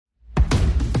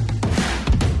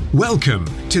Welcome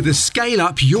to the Scale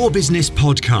Up Your Business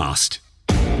podcast.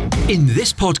 In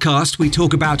this podcast, we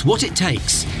talk about what it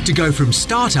takes to go from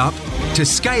startup to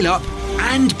scale up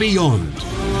and beyond.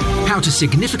 How to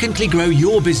significantly grow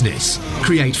your business,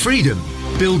 create freedom,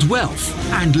 build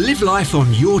wealth, and live life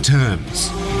on your terms.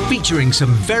 Featuring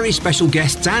some very special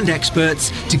guests and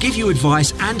experts to give you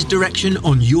advice and direction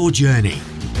on your journey.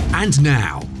 And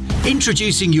now,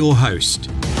 introducing your host,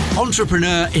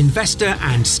 entrepreneur, investor,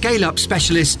 and scale-up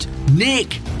specialist,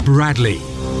 Nick Bradley.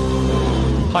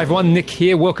 Hi everyone, Nick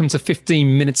here. Welcome to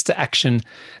 15 Minutes to Action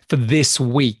for this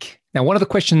week. Now, one of the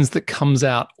questions that comes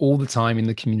out all the time in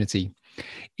the community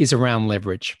is around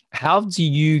leverage. How do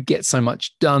you get so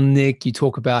much done, Nick? You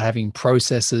talk about having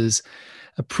processes,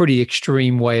 a pretty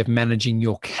extreme way of managing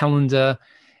your calendar.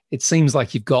 It seems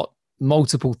like you've got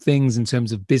multiple things in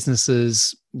terms of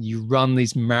businesses. You run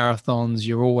these marathons.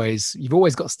 You've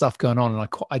always got stuff going on. And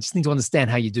I just need to understand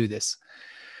how you do this.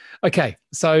 Okay,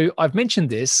 so I've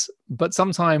mentioned this, but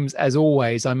sometimes, as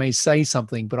always, I may say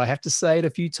something, but I have to say it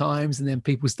a few times and then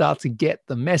people start to get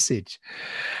the message.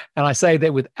 And I say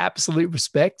that with absolute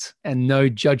respect and no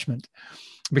judgment,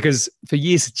 because for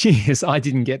years and years, I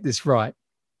didn't get this right.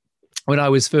 When I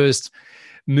was first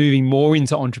moving more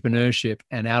into entrepreneurship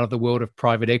and out of the world of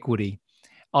private equity,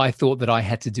 I thought that I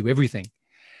had to do everything.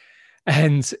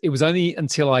 And it was only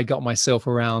until I got myself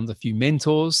around a few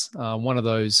mentors. One of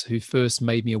those who first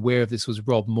made me aware of this was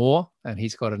Rob Moore, and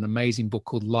he's got an amazing book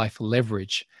called Life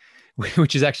Leverage,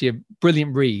 which is actually a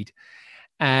brilliant read.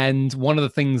 And one of the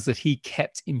things that he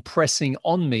kept impressing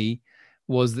on me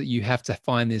was that you have to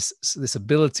find this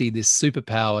ability, this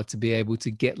superpower to be able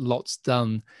to get lots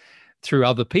done through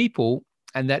other people.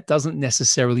 And that doesn't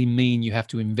necessarily mean you have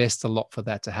to invest a lot for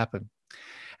that to happen.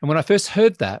 And when I first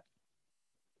heard that,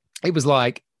 it was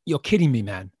like, you're kidding me,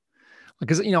 man.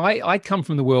 Because, I come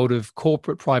from the world of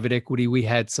corporate private equity. We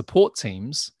had support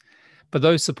teams, but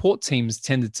those support teams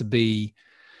tended to be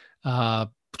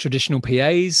traditional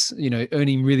PAs,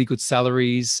 earning really good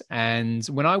salaries. And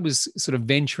when I was sort of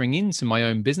venturing into my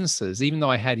own businesses, even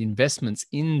though I had investments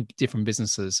in different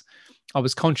businesses, I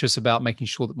was conscious about making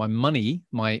sure that my money,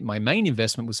 my main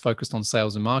investment was focused on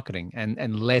sales and marketing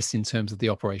and less in terms of the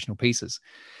operational pieces.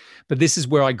 But this is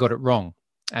where I got it wrong.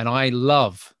 And I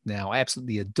love now, I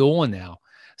absolutely adore now,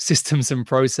 systems and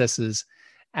processes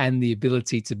and the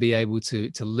ability to be able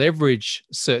to leverage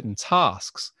certain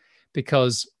tasks.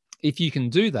 Because if you can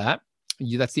do that,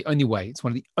 that's the only way. It's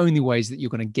one of the only ways that you're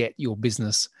going to get your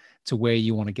business to where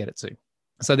you want to get it to.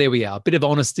 So there we are. A bit of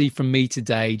honesty from me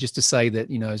today, just to say that,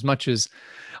 as much as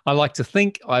I like to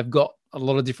think I've got a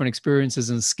lot of different experiences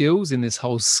and skills in this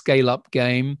whole scale-up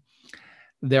game,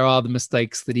 there are the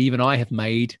mistakes that even I have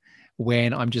made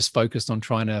when I'm just focused on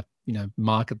trying to,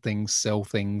 market things, sell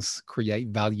things, create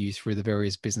value through the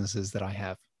various businesses that I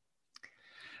have.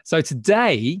 So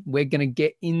today we're going to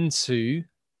get into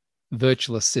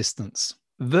virtual assistants.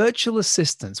 Virtual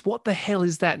assistants. What the hell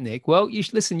is that, Nick? Well, you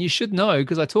should know,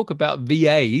 because I talk about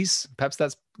VAs, perhaps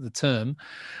that's the term,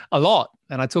 a lot.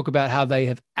 And I talk about how they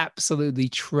have absolutely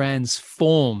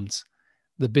transformed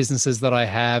the businesses that I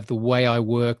have, the way I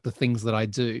work, the things that I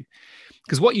do.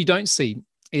 Because what you don't see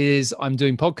is I'm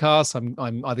doing podcasts.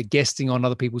 I'm either guesting on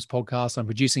other people's podcasts. I'm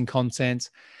producing content.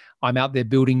 I'm out there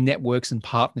building networks and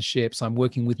partnerships. I'm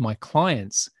working with my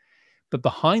clients. But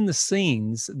behind the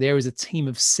scenes, there is a team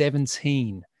of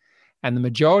 17. And the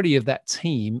majority of that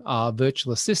team are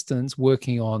virtual assistants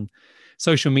working on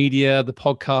social media, the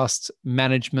podcast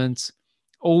management,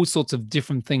 all sorts of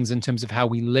different things in terms of how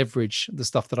we leverage the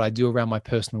stuff that I do around my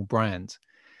personal brand.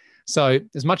 So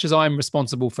as much as I'm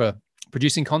responsible for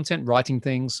producing content, writing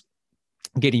things,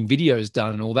 getting videos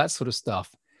done and all that sort of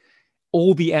stuff,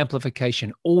 all the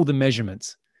amplification, all the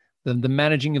measurements, the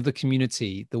managing of the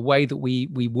community, the way that we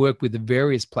work with the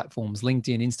various platforms,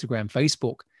 LinkedIn, Instagram,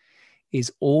 Facebook,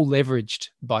 is all leveraged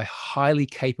by highly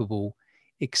capable,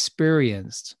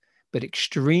 experienced, but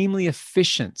extremely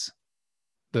efficient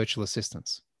virtual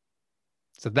assistants.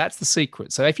 So that's the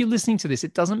secret. So if you're listening to this,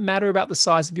 it doesn't matter about the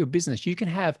size of your business. You can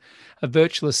have a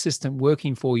virtual assistant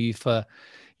working for you for,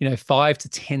 $5 to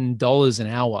 $10 an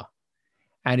hour.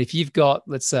 And if you've got,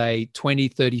 let's say, 20,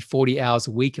 30, 40 hours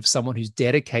a week of someone who's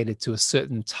dedicated to a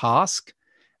certain task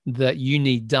that you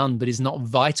need done, but is not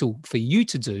vital for you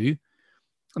to do,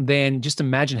 then just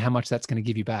imagine how much that's going to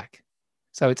give you back.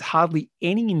 So it's hardly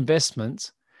any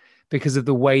investment because of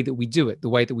the way that we do it, the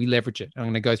way that we leverage it. I'm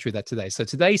going to go through that today. So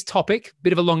today's topic,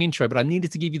 bit of a long intro, but I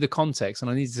needed to give you the context,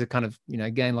 and I needed to kind of,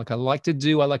 again, like I like to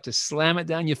do, I like to slam it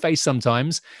down your face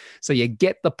sometimes so you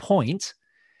get the point,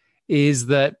 is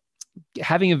that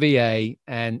having a VA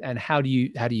and how do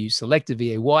you select a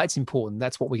VA, why it's important,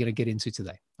 that's what we're going to get into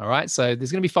today. All right. So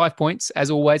there's going to be 5 points. As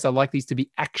always, I like these to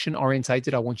be action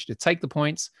orientated. I want you to take the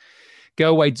points, go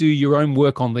away, do your own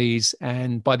work on these.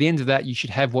 And by the end of that, you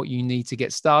should have what you need to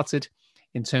get started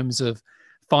in terms of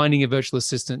finding a virtual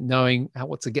assistant, knowing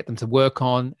what to get them to work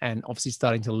on, and obviously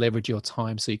starting to leverage your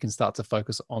time so you can start to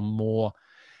focus on more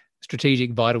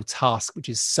strategic, vital tasks, which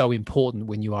is so important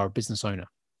when you are a business owner.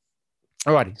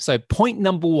 All righty. So point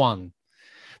number 1,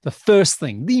 the first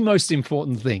thing, the most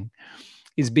important thing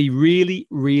is be really,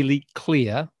 really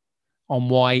clear on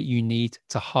why you need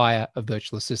to hire a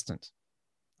virtual assistant.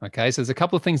 Okay. So there's a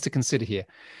couple of things to consider here.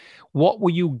 What will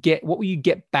you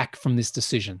get back from this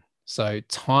decision? So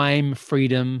time,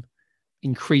 freedom,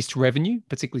 increased revenue,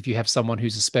 particularly if you have someone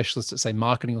who's a specialist at, say,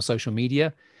 marketing or social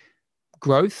media,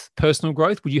 growth, personal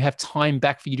growth. Will you have time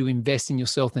back for you to invest in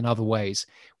yourself in other ways?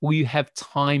 Will you have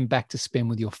time back to spend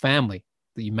with your family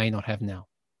that you may not have now?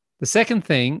 The second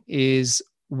thing is,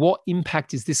 what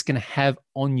impact is this going to have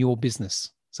on your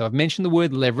business? So I've mentioned the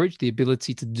word leverage, the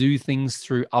ability to do things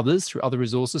through others, through other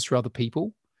resources, through other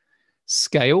people.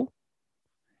 Scale.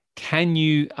 Can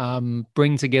you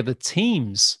bring together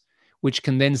teams which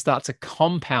can then start to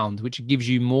compound, which gives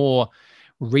you more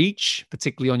reach,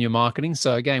 particularly on your marketing?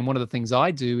 So again, one of the things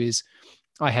I do is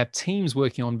I have teams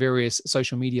working on various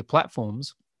social media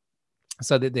platforms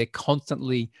so that they're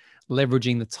constantly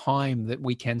leveraging the time that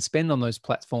we can spend on those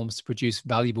platforms to produce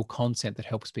valuable content that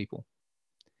helps people.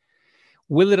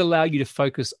 Will it allow you to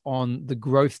focus on the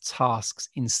growth tasks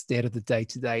instead of the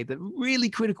day-to-day? The really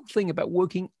critical thing about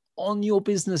working on your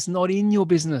business, not in your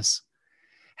business.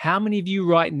 How many of you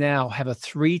right now have a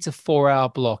 3 to 4 hour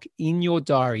block in your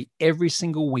diary every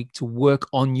single week to work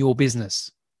on your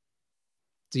business?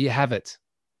 Do you have it?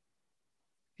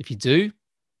 If you do,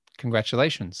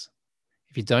 congratulations.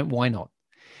 If you don't, why not?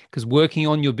 Because working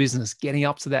on your business, getting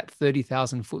up to that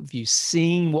 30,000 foot view,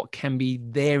 seeing what can be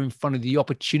there in front of the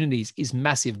opportunities is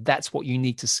massive. That's what you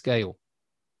need to scale.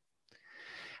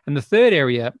 And the third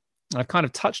area, I've kind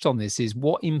of touched on this, is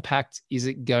what impact is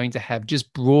it going to have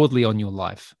just broadly on your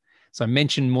life? So I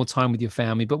mentioned more time with your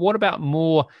family, but what about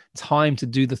more time to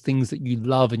do the things that you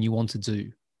love and you want to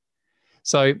do?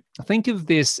 So think of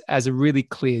this as a really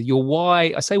clear, your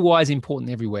why. I say why is important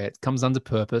everywhere. It comes under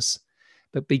purpose,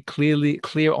 but be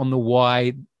clear on the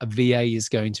why a VA is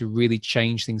going to really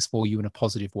change things for you in a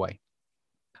positive way.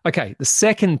 Okay, the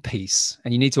second piece,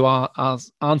 and you need to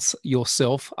ask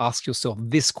yourself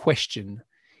this question,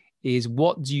 is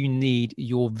what do you need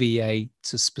your VA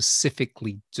to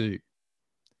specifically do?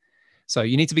 So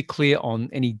you need to be clear on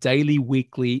any daily,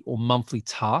 weekly, or monthly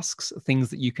tasks, things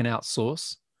that you can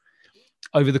outsource.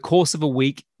 Over the course of a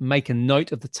week, make a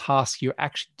note of the tasks you're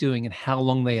actually doing and how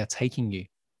long they are taking you.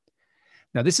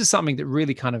 Now, this is something that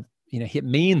really kind of hit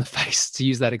me in the face, to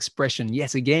use that expression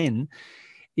yet again,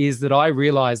 is that I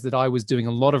realized that I was doing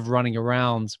a lot of running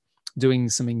around, doing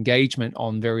some engagement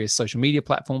on various social media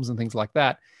platforms and things like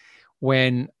that,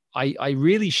 when I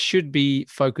really should be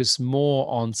focused more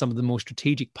on some of the more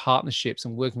strategic partnerships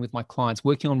and working with my clients,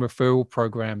 working on referral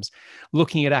programs,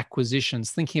 looking at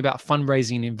acquisitions, thinking about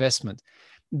fundraising and investment.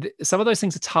 Some of those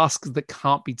things are tasks that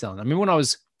can't be done. I mean, when I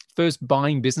was first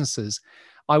buying businesses,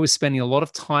 I was spending a lot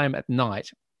of time at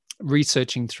night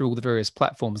researching through all the various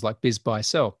platforms like Biz Buy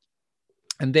Sell.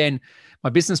 And then my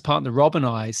business partner, Rob, and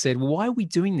I said, well, why are we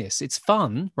doing this? It's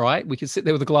fun, right? We can sit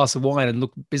there with a glass of wine and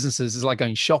look at businesses as like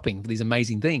going shopping for these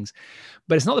amazing things.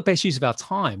 But it's not the best use of our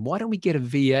time. Why don't we get a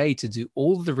VA to do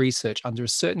all of the research under a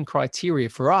certain criteria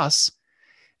for us?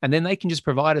 And then they can just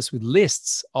provide us with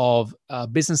lists of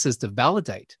businesses to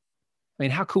validate. I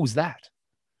mean, how cool is that?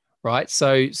 Right?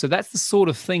 So that's the sort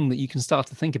of thing that you can start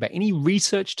to think about. Any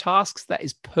research tasks, that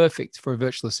is perfect for a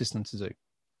virtual assistant to do.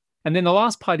 And then the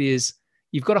last part is,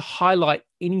 you've got to highlight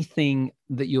anything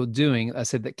that you're doing, as I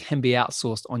said, that can be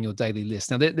outsourced on your daily list.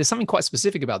 Now, there's something quite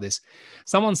specific about this.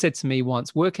 Someone said to me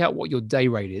once, work out what your day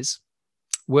rate is,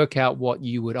 work out what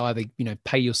you would either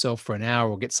pay yourself for an hour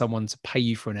or get someone to pay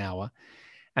you for an hour,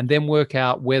 and then work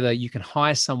out whether you can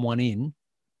hire someone in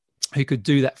who could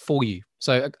do that for you.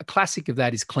 So a classic of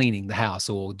that is cleaning the house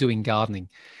or doing gardening.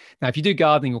 Now, if you do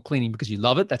gardening or cleaning because you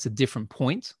love it, that's a different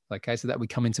point. Okay, so that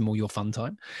would come into more your fun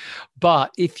time.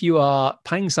 But if you are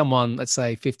paying someone, let's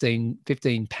say 15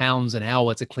 pounds an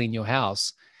hour to clean your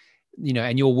house,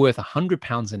 and you're worth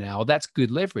 £100 an hour, that's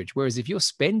good leverage. Whereas if you're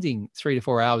spending 3 to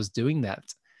 4 hours doing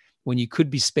that, when you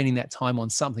could be spending that time on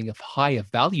something of higher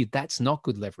value, that's not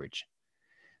good leverage.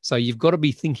 So you've got to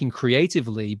be thinking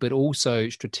creatively, but also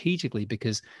strategically,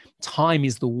 because time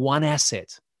is the one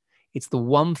asset. It's the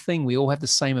one thing we all have the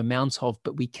same amount of,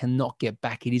 but we cannot get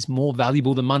back. It is more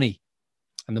valuable than money.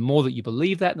 And the more that you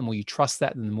believe that, the more you trust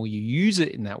that, and the more you use it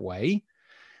in that way,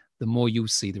 the more you'll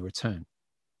see the return.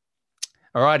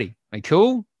 All righty. Okay,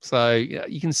 cool. So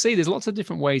you can see there's lots of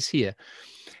different ways here.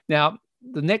 Now,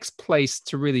 the next place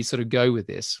to really sort of go with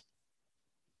this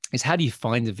is, how do you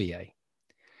find a VA?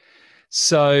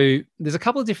 So there's a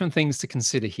couple of different things to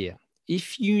consider here.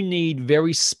 If you need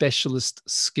very specialist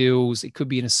skills, it could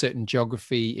be in a certain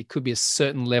geography, it could be a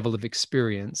certain level of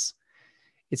experience,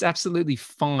 it's absolutely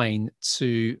fine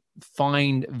to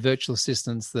find virtual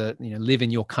assistants that live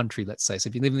in your country, let's say. So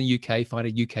if you live in the UK, find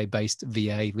a UK-based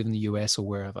VA, live in the US or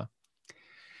wherever.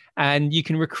 And you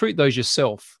can recruit those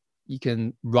yourself. You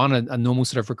can run a normal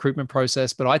sort of recruitment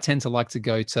process, but I tend to like to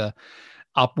go to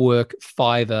Upwork,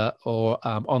 Fiverr, or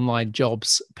online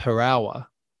jobs per hour,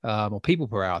 or people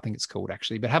per hour, I think it's called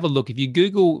actually. But have a look. If you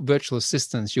Google virtual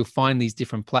assistants, you'll find these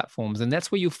different platforms, and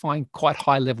that's where you'll find quite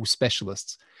high-level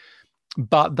specialists,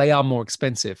 but they are more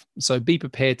expensive. So be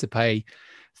prepared to pay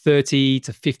 30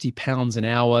 to 50 pounds an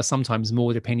hour, sometimes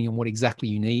more, depending on what exactly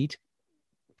you need,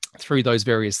 through those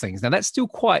various things. Now, that's still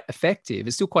quite effective.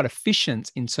 It's still quite efficient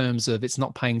in terms of it's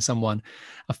not paying someone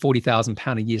a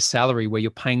 £40,000 a year salary where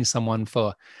you're paying someone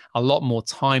for a lot more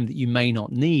time that you may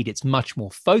not need. It's much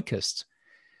more focused.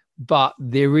 But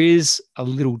there is a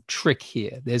little trick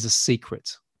here. There's a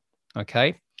secret.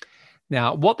 Okay.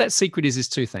 Now, what that secret is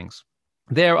two things.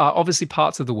 There are obviously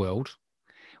parts of the world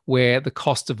where the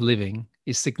cost of living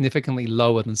is significantly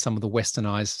lower than some of the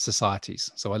westernized societies.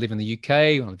 So I live in the UK,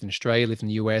 I live in Australia, I live in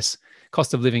the US,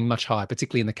 cost of living much higher,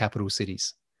 particularly in the capital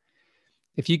cities.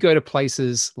 If you go to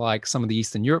places like some of the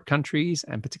Eastern Europe countries,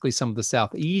 and particularly some of the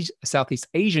Southeast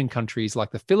Asian countries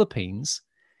like the Philippines,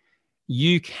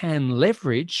 you can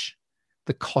leverage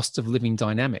the cost of living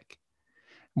dynamic.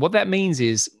 What that means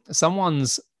is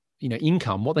someone's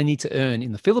income, what they need to earn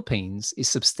in the Philippines, is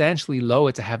substantially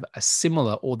lower to have a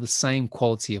similar or the same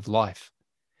quality of life.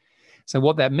 So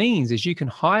what that means is you can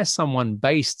hire someone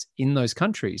based in those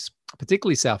countries,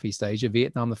 particularly Southeast Asia,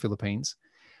 Vietnam, the Philippines,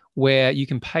 where you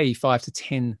can pay 5 to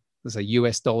 10, let's say,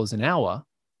 US dollars an hour.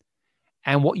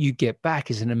 And what you get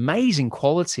back is an amazing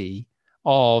quality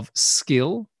of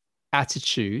skill,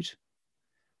 attitude.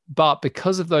 But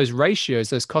because of those ratios,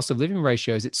 those cost of living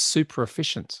ratios, it's super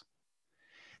efficient.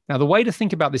 Now, the way to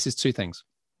think about this is two things,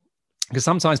 because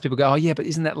sometimes people go, oh, yeah, but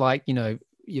isn't that like,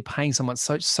 you're paying someone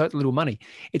so little money?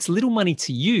 It's little money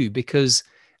to you because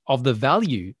of the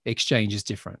value exchange is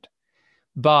different.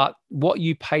 But what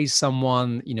you pay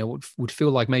someone, would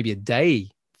feel like maybe a day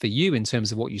for you in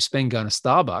terms of what you spend going to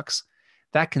Starbucks,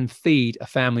 that can feed a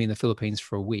family in the Philippines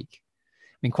for a week.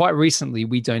 I mean, quite recently,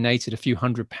 we donated a few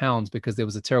 £100 because there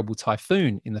was a terrible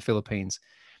typhoon in the Philippines.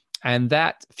 And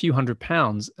that few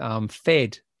 £100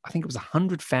 fed, I think it was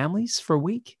 100 families for a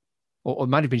week, or it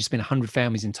might have been just been 100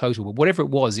 families in total, but whatever it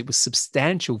was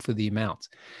substantial for the amount.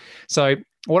 So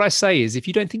what I say is, if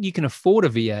you don't think you can afford a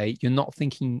VA, you're not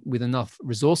thinking with enough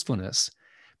resourcefulness,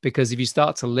 because if you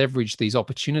start to leverage these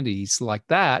opportunities like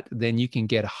that, then you can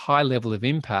get a high level of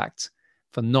impact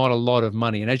for not a lot of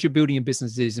money. And as you're building a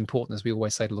business, it is important, as we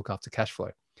always say, to look after cash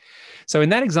flow. So in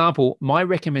that example, my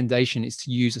recommendation is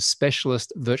to use a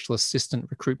specialist virtual assistant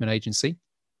recruitment agency.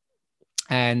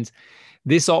 And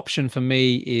this option for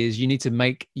me is you need to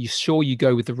make sure you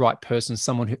go with the right person,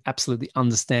 someone who absolutely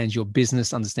understands your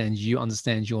business, understands you,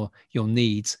 understands your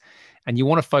needs. And you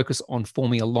want to focus on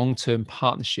forming a long-term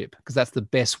partnership, because that's the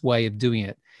best way of doing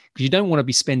it. Because you don't want to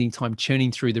be spending time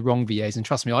churning through the wrong VAs. And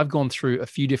trust me, I've gone through a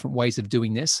few different ways of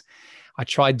doing this. I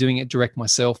tried doing it direct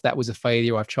myself. That was a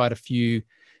failure. I've tried a few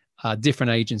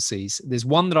different agencies. There's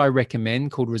one that I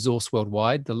recommend called Resource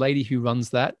Worldwide. The lady who runs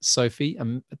that, Sophie,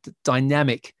 a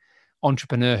dynamic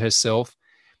entrepreneur herself.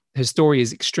 Her story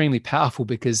is extremely powerful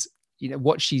because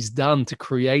what she's done to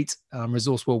create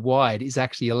Resource Worldwide is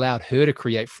actually allowed her to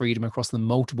create freedom across the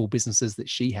multiple businesses that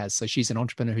she has. So she's an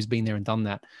entrepreneur who's been there and done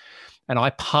that. And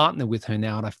I partner with her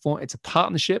now, and it's a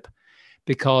partnership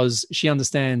because she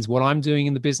understands what I'm doing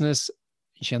in the business.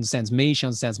 She understands me. She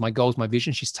understands my goals, my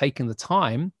vision. She's taken the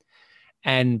time.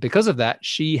 And because of that,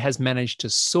 she has managed to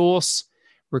source,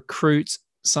 recruit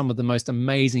some of the most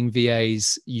amazing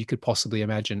VAs you could possibly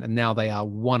imagine. And now they are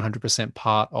 100%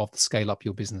 part of the Scale Up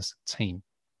Your Business team.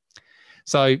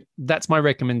 So that's my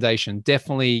recommendation.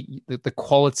 Definitely the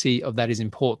quality of that is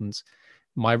important.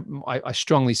 I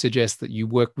strongly suggest that you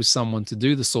work with someone to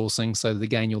do the sourcing so that,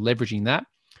 again, you're leveraging that.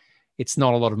 It's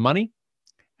not a lot of money.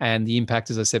 And the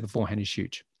impact, as I said beforehand, is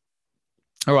huge.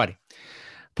 All righty.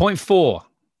 Point 4.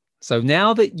 So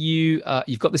now that you've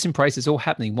got this in place, it's all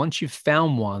happening. Once you've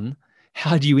found one,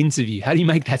 how do you interview? How do you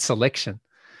make that selection?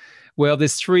 Well,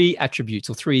 there's three attributes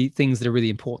or three things that are really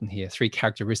important here, three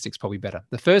characteristics, probably better.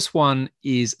 The first one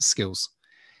is skills.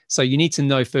 So you need to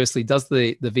know, firstly, does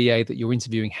the VA that you're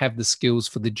interviewing have the skills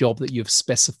for the job that you've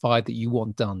specified that you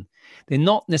want done? They're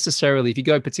not necessarily, if you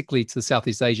go particularly to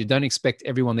Southeast Asia, don't expect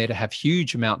everyone there to have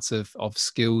huge amounts of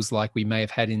skills like we may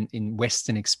have had in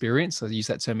Western experience. I'll use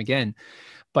that term again,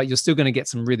 but you're still going to get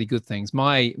some really good things.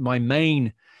 My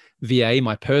main VA,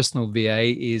 my personal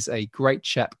VA, is a great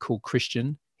chap called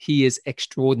Christian. He is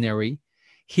extraordinary.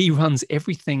 He runs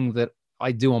everything that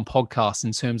I do on podcasts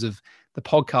in terms of the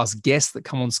podcast guests that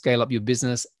come on Scale Up Your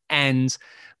Business and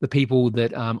the people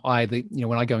that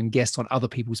when I go and guest on other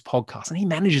people's podcasts, and he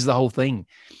manages the whole thing.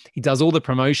 He does all the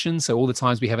promotions. So all the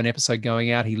times we have an episode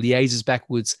going out, he liaises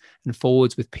backwards and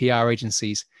forwards with PR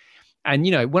agencies. And,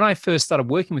 when I first started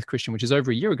working with Christian, which is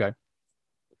over a year ago,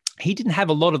 he didn't have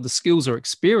a lot of the skills or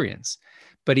experience,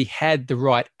 but he had the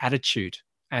right attitude.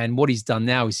 And what he's done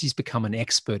now is he's become an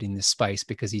expert in this space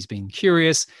because he's been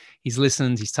curious, he's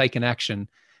listened, he's taken action,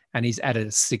 and he's added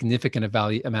a significant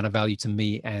amount of value to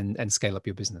me and Scale Up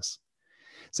Your Business.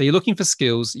 So you're looking for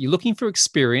skills, you're looking for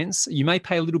experience. You may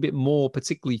pay a little bit more,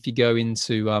 particularly if you go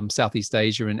into Southeast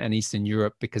Asia and Eastern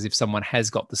Europe, because if someone has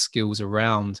got the skills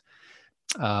around,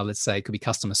 let's say it could be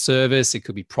customer service, it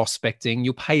could be prospecting,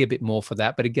 you'll pay a bit more for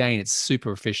that. But again, it's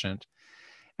super efficient.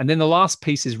 And then the last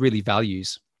piece is really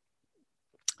values.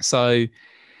 So,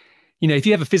 if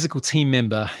you have a physical team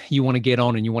member, you want to get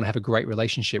on and you want to have a great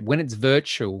relationship. When it's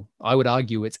virtual, I would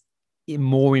argue it's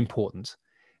more important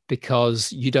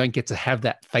because you don't get to have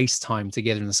that FaceTime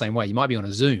together in the same way. You might be on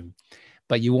a Zoom,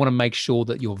 but you want to make sure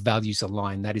that your values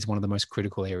align. That is one of the most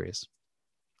critical areas.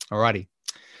 All righty.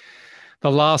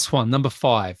 The last one, number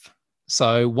 5.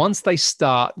 So once they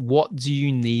start, what do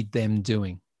you need them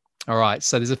doing? All right.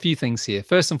 So there's a few things here.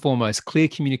 First and foremost, clear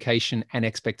communication and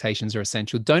expectations are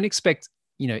essential. Don't expect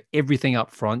everything up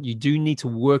front. You do need to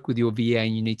work with your VA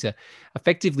and you need to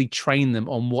effectively train them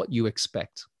on what you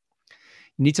expect.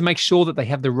 You need to make sure that they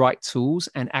have the right tools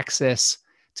and access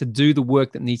to do the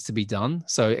work that needs to be done.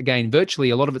 So again, virtually,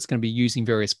 a lot of it's going to be using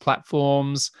various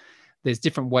platforms. There's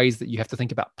different ways that you have to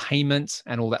think about payment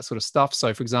and all that sort of stuff.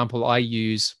 So for example, I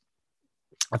use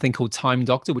a thing called Time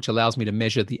Doctor, which allows me to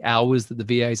measure the hours that the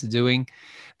VAs are doing.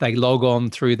 They log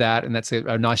on through that, and that's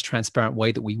a nice transparent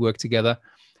way that we work together.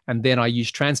 And then I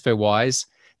use TransferWise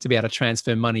to be able to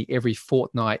transfer money every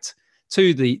fortnight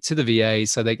to the VA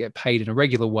so they get paid in a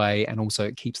regular way, and also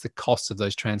it keeps the cost of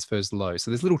those transfers low. So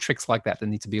there's little tricks like that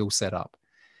need to be all set up.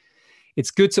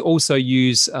 It's good to also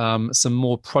use some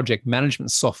more project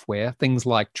management software, things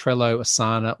like Trello,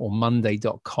 Asana, or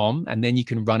Monday.com, and then you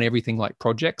can run everything like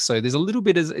projects. So there's a little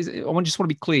bit, I just want to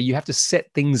be clear, you have to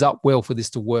set things up well for this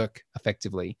to work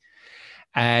effectively.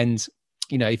 And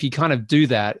if you kind of do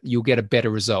that, you'll get a better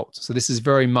result. So this is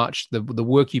very much the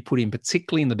work you put in,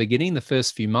 particularly in the beginning, the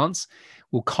first few months,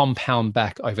 will compound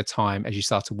back over time as you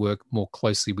start to work more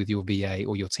closely with your VA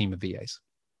or your team of VAs.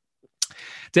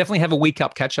 Definitely have a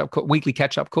weekly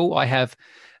catch-up call. I have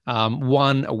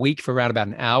one a week for around about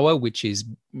an hour, which is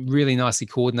really nicely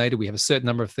coordinated. We have a certain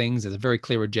number of things. There's a very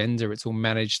clear agenda. It's all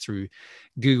managed through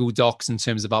Google Docs in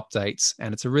terms of updates.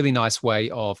 And it's a really nice way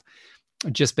of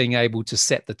just being able to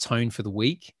set the tone for the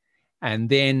week. And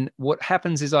then what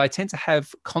happens is I tend to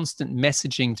have constant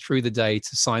messaging through the day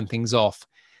to sign things off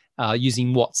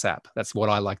using WhatsApp. That's what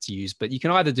I like to use. But you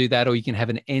can either do that or you can have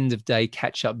an end of day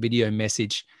catch-up video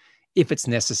message if it's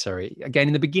necessary. Again,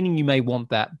 in the beginning, you may want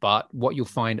that, but what you'll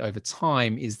find over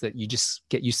time is that you just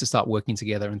get used to start working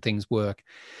together and things work.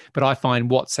 But I find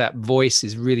WhatsApp voice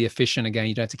is really efficient. Again,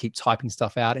 you don't have to keep typing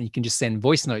stuff out, and you can just send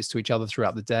voice notes to each other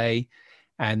throughout the day.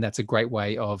 And that's a great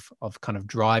way of kind of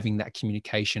driving that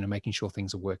communication and making sure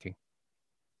things are working.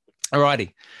 All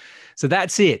righty. So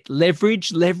that's it.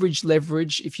 Leverage.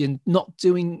 If you're not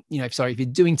doing, if you're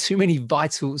doing too many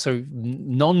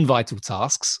non-vital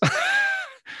tasks.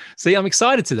 See, I'm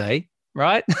excited today,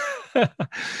 right?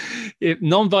 If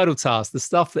non-vital tasks, the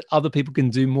stuff that other people can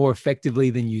do more effectively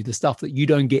than you, the stuff that you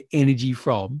don't get energy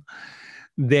from,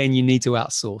 then you need to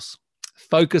outsource.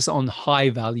 Focus on high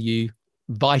value,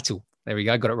 vital. There we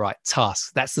go. Got it right.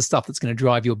 Tasks. That's the stuff that's going to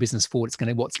drive your business forward. It's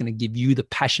what's going to give you the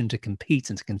passion to compete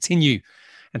and to continue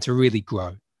and to really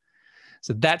grow.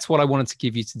 So that's what I wanted to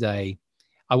give you today.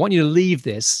 I want you to leave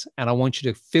this and I want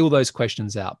you to fill those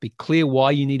questions out. Be clear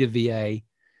why you need a VA,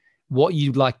 what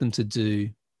you'd like them to do,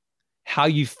 how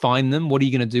you find them, what are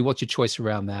you going to do, what's your choice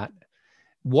around that,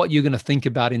 what you're going to think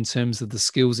about in terms of the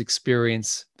skills,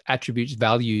 experience, attributes,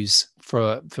 values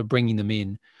for bringing them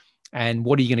in. and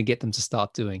what are you going to get them to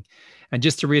start doing? And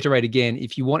just to reiterate again,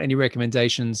 if you want any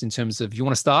recommendations in terms of if you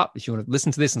want to start, if you want to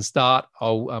listen to this and start,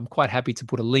 I'm quite happy to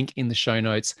put a link in the show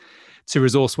notes to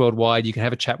Resource Worldwide. You can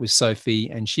have a chat with Sophie,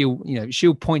 and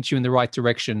she'll point you in the right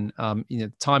direction.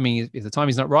 Timing, if the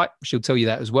timing's not right, she'll tell you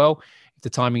that as well. If the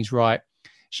timing's right,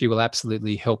 she will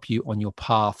absolutely help you on your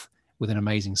path with an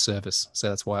amazing service. So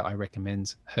that's why I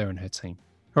recommend her and her team.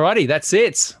 Alrighty, that's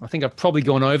it. I think I've probably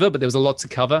gone over, but there was a lot to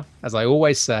cover. As I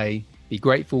always say, be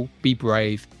grateful, be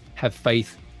brave, have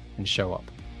faith, and show up.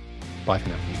 Bye for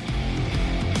now.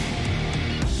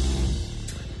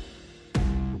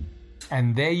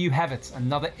 And there you have it,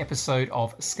 another episode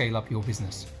of Scale Up Your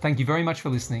Business. Thank you very much for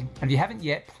listening. And if you haven't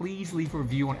yet, please leave a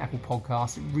review on Apple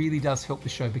Podcasts. It really does help the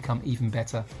show become even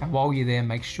better. And while you're there,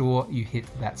 make sure you hit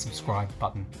that subscribe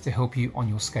button to help you on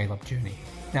your scale up journey.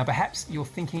 Now, perhaps you're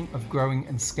thinking of growing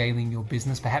and scaling your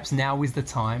business. Perhaps now is the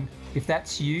time. If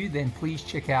that's you, then please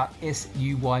check out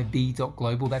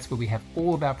suyb.global. That's where we have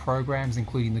all of our programs,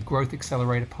 including the Growth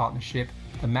Accelerator Partnership,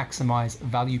 the Maximize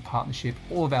Value Partnership,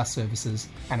 all of our services,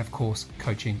 and of course,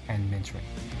 coaching and mentoring.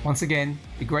 Once again,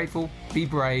 be grateful, be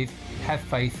brave, have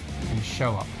faith, and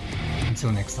show up.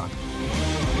 Until next time.